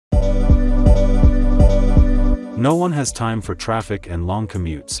No one has time for traffic and long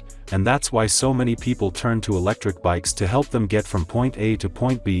commutes, and that's why so many people turn to electric bikes to help them get from point A to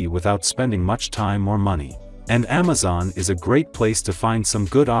point B without spending much time or money. And Amazon is a great place to find some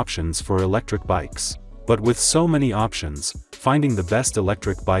good options for electric bikes. But with so many options, finding the best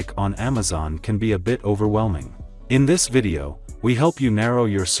electric bike on Amazon can be a bit overwhelming. In this video, we help you narrow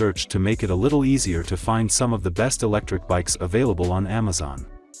your search to make it a little easier to find some of the best electric bikes available on Amazon.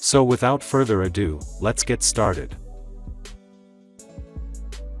 So without further ado, let's get started.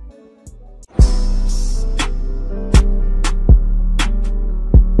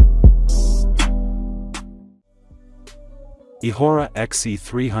 Eahora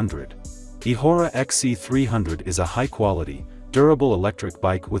XC300. Eahora XC300 is a high-quality, durable electric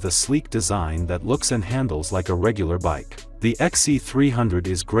bike with a sleek design that looks and handles like a regular bike. The XC300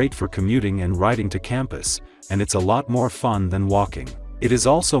 is great for commuting and riding to campus, and it's a lot more fun than walking. It is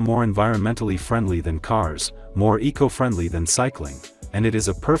also more environmentally friendly than cars, more eco-friendly than cycling, and it is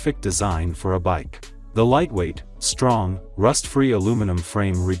a perfect design for a bike. The lightweight, strong, rust-free aluminum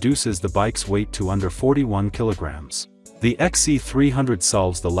frame reduces the bike's weight to under 41 kilograms. The XC300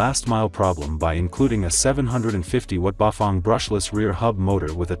 solves the last-mile problem by including a 750-watt Bafang brushless rear hub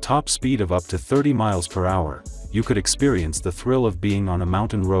motor with a top speed of up to 30 miles per hour. You could experience the thrill of being on a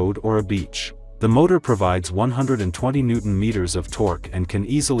mountain road or a beach. The motor provides 120 Nm of torque and can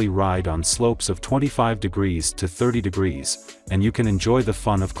easily ride on slopes of 25 degrees to 30 degrees, and you can enjoy the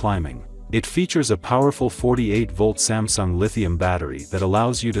fun of climbing. It features a powerful 48-volt Samsung lithium battery that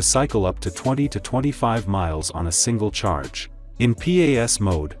allows you to cycle up to 20 to 25 miles on a single charge. In PAS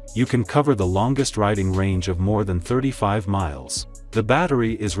mode, you can cover the longest riding range of more than 35 miles. The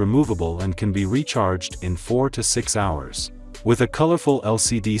battery is removable and can be recharged in 4 to 6 hours. With a colorful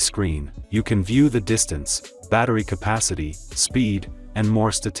LCD screen, you can view the distance, battery capacity, speed, and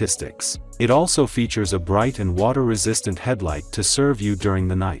more statistics. It also features a bright and water-resistant headlight to serve you during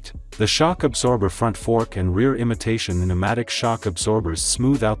the night. The shock absorber front fork and rear imitation pneumatic shock absorbers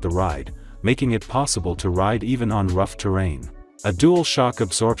smooth out the ride, making it possible to ride even on rough terrain. A dual shock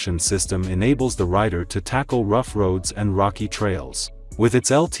absorption system enables the rider to tackle rough roads and rocky trails. With its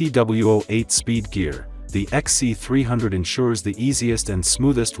LTWO 8-speed gear, the XC300 ensures the easiest and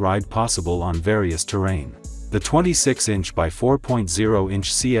smoothest ride possible on various terrain. The 26-inch by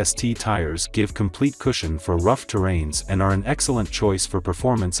 4.0-inch CST tires give complete cushion for rough terrains and are an excellent choice for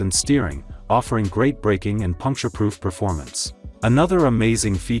performance and steering, offering great braking and puncture-proof performance. Another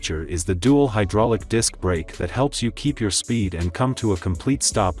amazing feature is the dual hydraulic disc brake that helps you keep your speed and come to a complete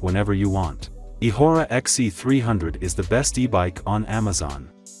stop whenever you want. Eahora XC300 is the best e-bike on Amazon.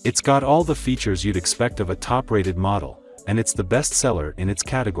 It's got all the features you'd expect of a top-rated model, and it's the best seller in its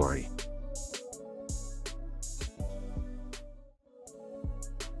category.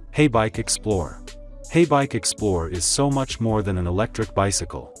 Heybike Explore. Heybike Explore is so much more than an electric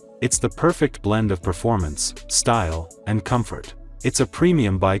bicycle. It's the perfect blend of performance, style, and comfort. It's a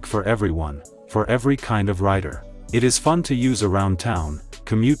premium bike for everyone, for every kind of rider. It is fun to use around town,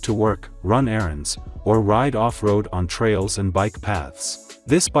 commute to work, run errands, or ride off-road on trails and bike paths.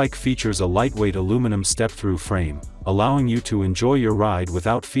 This bike features a lightweight aluminum step-through frame, allowing you to enjoy your ride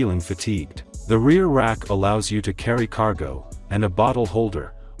without feeling fatigued. The rear rack allows you to carry cargo, and a bottle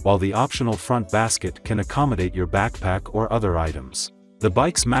holder, while the optional front basket can accommodate your backpack or other items. The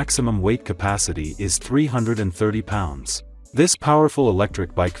bike's maximum weight capacity is 330 pounds. This powerful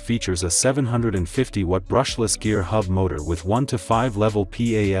electric bike features a 750-watt brushless gear hub motor with 1 to 5 level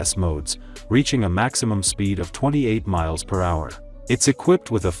PAS modes, reaching a maximum speed of 28 miles per hour. It's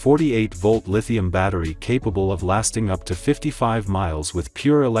equipped with a 48-volt lithium battery capable of lasting up to 55 miles with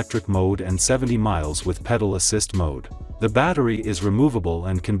pure electric mode and 70 miles with pedal assist mode. The battery is removable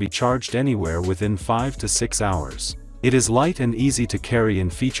and can be charged anywhere within 5 to 6 hours. It is light and easy to carry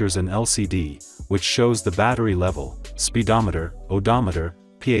and features an LCD, which shows the battery level, speedometer, odometer,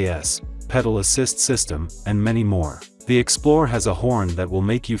 PAS, pedal assist system, and many more. The Explorer has a horn that will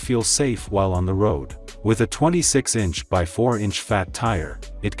make you feel safe while on the road. With a 26-inch by 4-inch fat tire,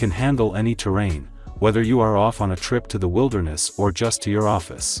 it can handle any terrain, whether you are off on a trip to the wilderness or just to your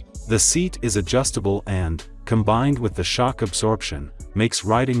office. The seat is adjustable and, combined with the shock absorption, makes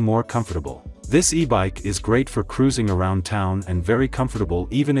riding more comfortable. This e-bike is great for cruising around town and very comfortable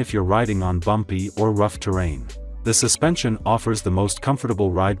even if you're riding on bumpy or rough terrain. The suspension offers the most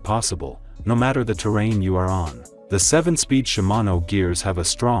comfortable ride possible, no matter the terrain you are on. The 7-speed Shimano gears have a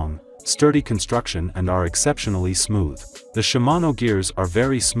strong, sturdy construction and are exceptionally smooth. The Shimano gears are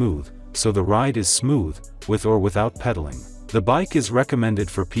very smooth, so the ride is smooth, with or without pedaling. The bike is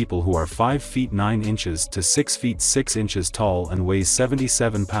recommended for people who are 5 feet 9 inches to 6 feet 6 inches tall and weighs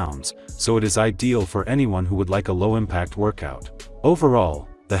 77 pounds, so it is ideal for anyone who would like a low-impact workout. Overall,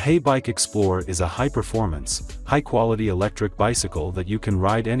 the Heybike Explore is a high-performance, high-quality electric bicycle that you can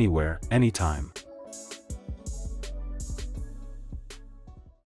ride anywhere, anytime.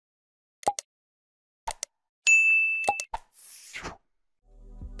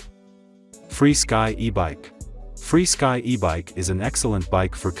 FreeSky E-Bike. FreeSky E-Bike is an excellent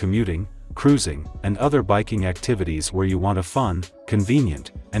bike for commuting, cruising, and other biking activities where you want a fun,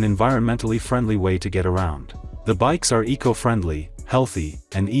 convenient, and environmentally friendly way to get around. The bikes are eco-friendly, healthy,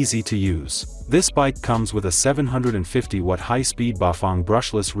 and easy to use. This bike comes with a 750-watt high-speed Bafang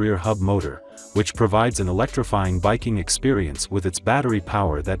brushless rear hub motor, which provides an electrifying biking experience with its battery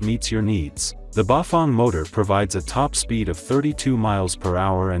power that meets your needs. The Bafang motor provides a top speed of 32 miles per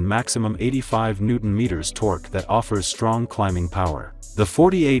hour and maximum 85 Nm torque that offers strong climbing power. The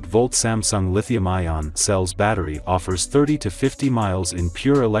 48-volt Samsung lithium-ion cells battery offers 30 to 50 miles in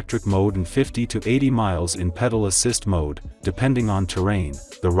pure electric mode and 50 to 80 miles in pedal assist mode, depending on terrain,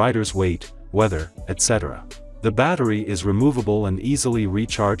 the rider's weight, weather, etc. The battery is removable and easily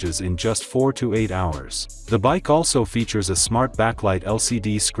recharges in just 4 to 8 hours. The bike also features a smart backlight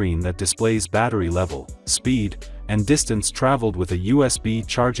LCD screen that displays battery level, speed, and distance traveled with a USB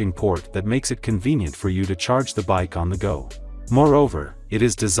charging port that makes it convenient for you to charge the bike on the go. Moreover, it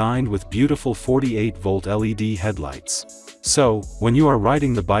is designed with beautiful 48-volt LED headlights. So, when you are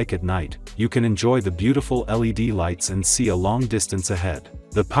riding the bike at night, you can enjoy the beautiful LED lights and see a long distance ahead.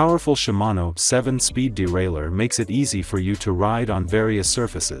 The powerful Shimano 7-speed derailleur makes it easy for you to ride on various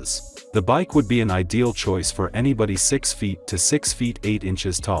surfaces. The bike would be an ideal choice for anybody 6 feet to 6 feet 8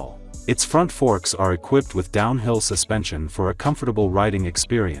 inches tall. Its front forks are equipped with downhill suspension for a comfortable riding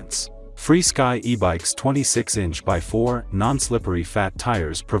experience. FreeSky E-Bike's 26-inch by 4 non-slippery fat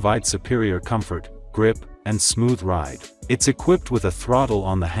tires provide superior comfort, grip, and smooth ride. It's equipped with a throttle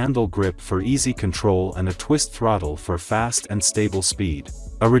on the handle grip for easy control and a twist throttle for fast and stable speed.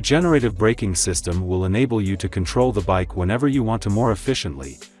 A regenerative braking system will enable you to control the bike whenever you want to more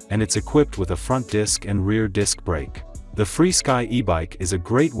efficiently, and it's equipped with a front disc and rear disc brake. The FreeSky E-Bike is a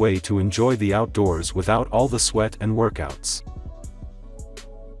great way to enjoy the outdoors without all the sweat and workouts.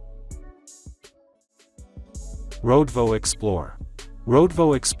 Roadvo Explore.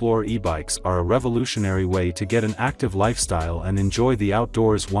 Roadvo Explore e-bikes are a revolutionary way to get an active lifestyle and enjoy the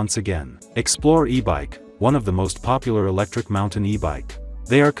outdoors once again. Explore e-bike, one of the most popular electric mountain e-bike.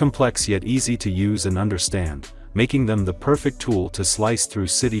 They are complex yet easy to use and understand, making them the perfect tool to slice through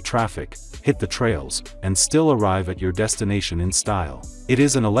city traffic, hit the trails, and still arrive at your destination in style. It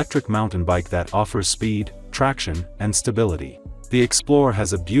is an electric mountain bike that offers speed, traction, and stability. The Explore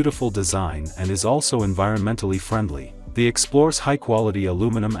has a beautiful design and is also environmentally friendly. The Explore's high-quality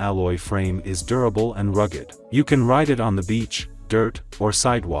aluminum alloy frame is durable and rugged. You can ride it on the beach, dirt, or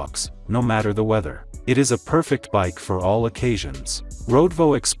sidewalks, no matter the weather. It is a perfect bike for all occasions.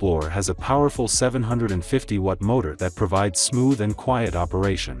 Roadvo Explore has a powerful 750-watt motor that provides smooth and quiet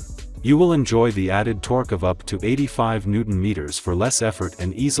operation. You will enjoy the added torque of up to 85 Nm for less effort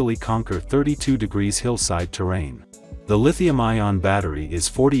and easily conquer 32 degrees hillside terrain. The lithium-ion battery is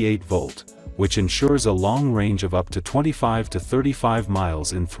 48-volt, which ensures a long range of up to 25 to 35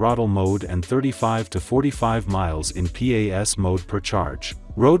 miles in throttle mode and 35 to 45 miles in PAS mode per charge.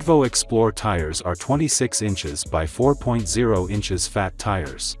 Roadvo Explore tires are 26 inches by 4.0 inches fat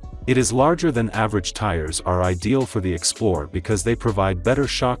tires. It is larger than average tires are ideal for the Explore because they provide better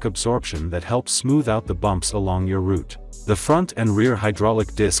shock absorption that helps smooth out the bumps along your route. The front and rear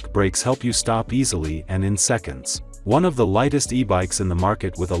hydraulic disc brakes help you stop easily and in seconds. One of the lightest e-bikes in the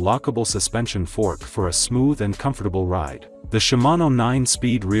market with a lockable suspension fork for a smooth and comfortable ride. The Shimano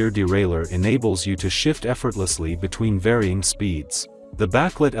 9-speed rear derailleur enables you to shift effortlessly between varying speeds. The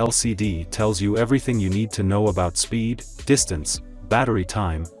backlit LCD tells you everything you need to know about speed, distance, battery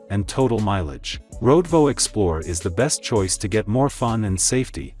time, and total mileage. Roadvo Explore is the best choice to get more fun and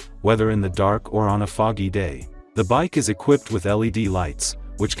safety, whether in the dark or on a foggy day. The bike is equipped with LED lights,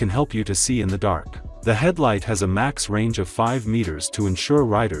 which can help you to see in the dark. The headlight has a max range of 5 meters to ensure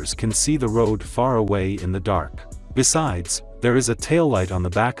riders can see the road far away in the dark. Besides, there is a taillight on the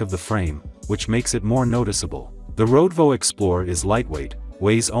back of the frame, which makes it more noticeable. The Roadvo Explore is lightweight,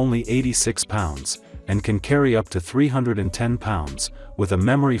 weighs only 86 pounds, and can carry up to 310 pounds, with a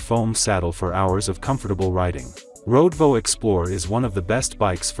memory foam saddle for hours of comfortable riding. Roadvo Explore is one of the best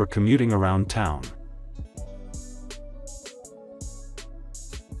bikes for commuting around town.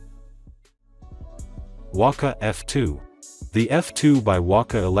 Wallke F2. The F2 by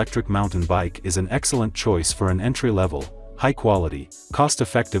Wallke electric mountain bike is an excellent choice for an entry-level, high-quality,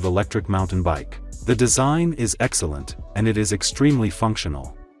 cost-effective electric mountain bike. The design is excellent, and it is extremely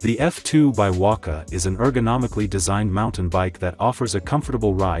functional. The F2 by Wallke is an ergonomically designed mountain bike that offers a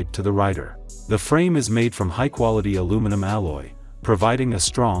comfortable ride to the rider. The frame is made from high-quality aluminum alloy, providing a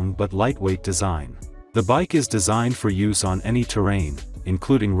strong but lightweight design. The bike is designed for use on any terrain,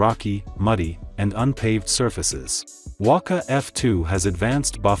 including rocky, muddy, and unpaved surfaces. Wallke F2 has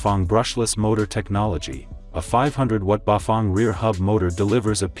advanced Bafang brushless motor technology. A 500-watt Bafang rear hub motor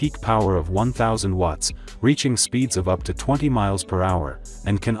delivers a peak power of 1000 watts, reaching speeds of up to 20 miles per hour,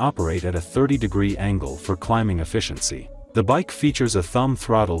 and can operate at a 30-degree angle for climbing efficiency. The bike features a thumb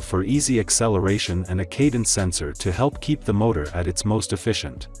throttle for easy acceleration and a cadence sensor to help keep the motor at its most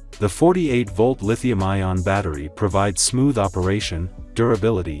efficient. The 48-volt lithium-ion battery provides smooth operation,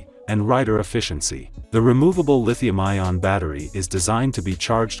 durability, and rider efficiency. The removable lithium-ion battery is designed to be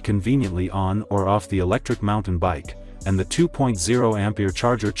charged conveniently on or off the electric mountain bike, and the 2.0 ampere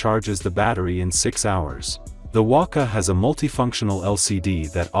charger charges the battery in 6 hours. The Wallke has a multifunctional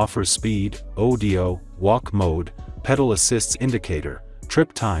LCD that offers speed, audio, walk mode, pedal assist's indicator,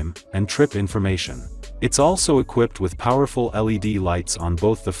 trip time, and trip information. It's also equipped with powerful LED lights on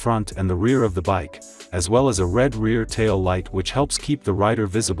both the front and the rear of the bike, as well as a red rear tail light which helps keep the rider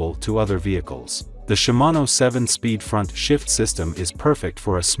visible to other vehicles. The Shimano 7-speed front shift system is perfect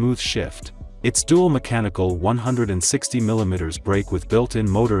for a smooth shift. Its dual mechanical 160mm brake with built-in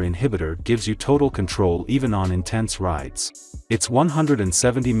motor inhibitor gives you total control even on intense rides. Its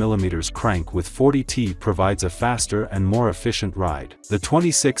 170mm crank with 40T provides a faster and more efficient ride. The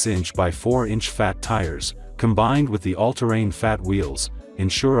 26-inch by 4-inch fat tires, combined with the all-terrain fat wheels,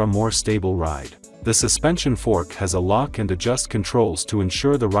 ensure a more stable ride. The suspension fork has a lock and adjust controls to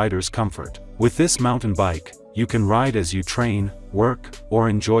ensure the rider's comfort. With this mountain bike, you can ride as you train, work, or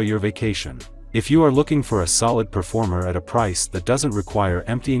enjoy your vacation. If you are looking for a solid performer at a price that doesn't require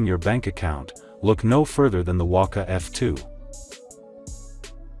emptying your bank account, look no further than the Wallke F2.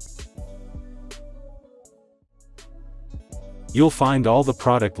 You'll find all the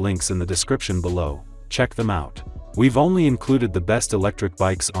product links in the description below. Check them out. We've only included the best electric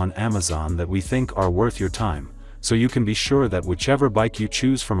bikes on Amazon that we think are worth your time, so you can be sure that whichever bike you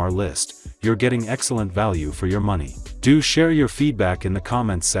choose from our list, you're getting excellent value for your money. Do share your feedback in the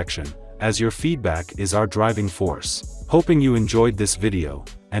comments section, as your feedback is our driving force. Hoping you enjoyed this video,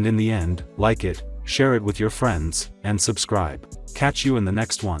 and in the end, like it, share it with your friends, and subscribe. Catch you in the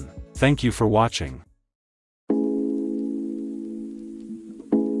next one. Thank you for watching.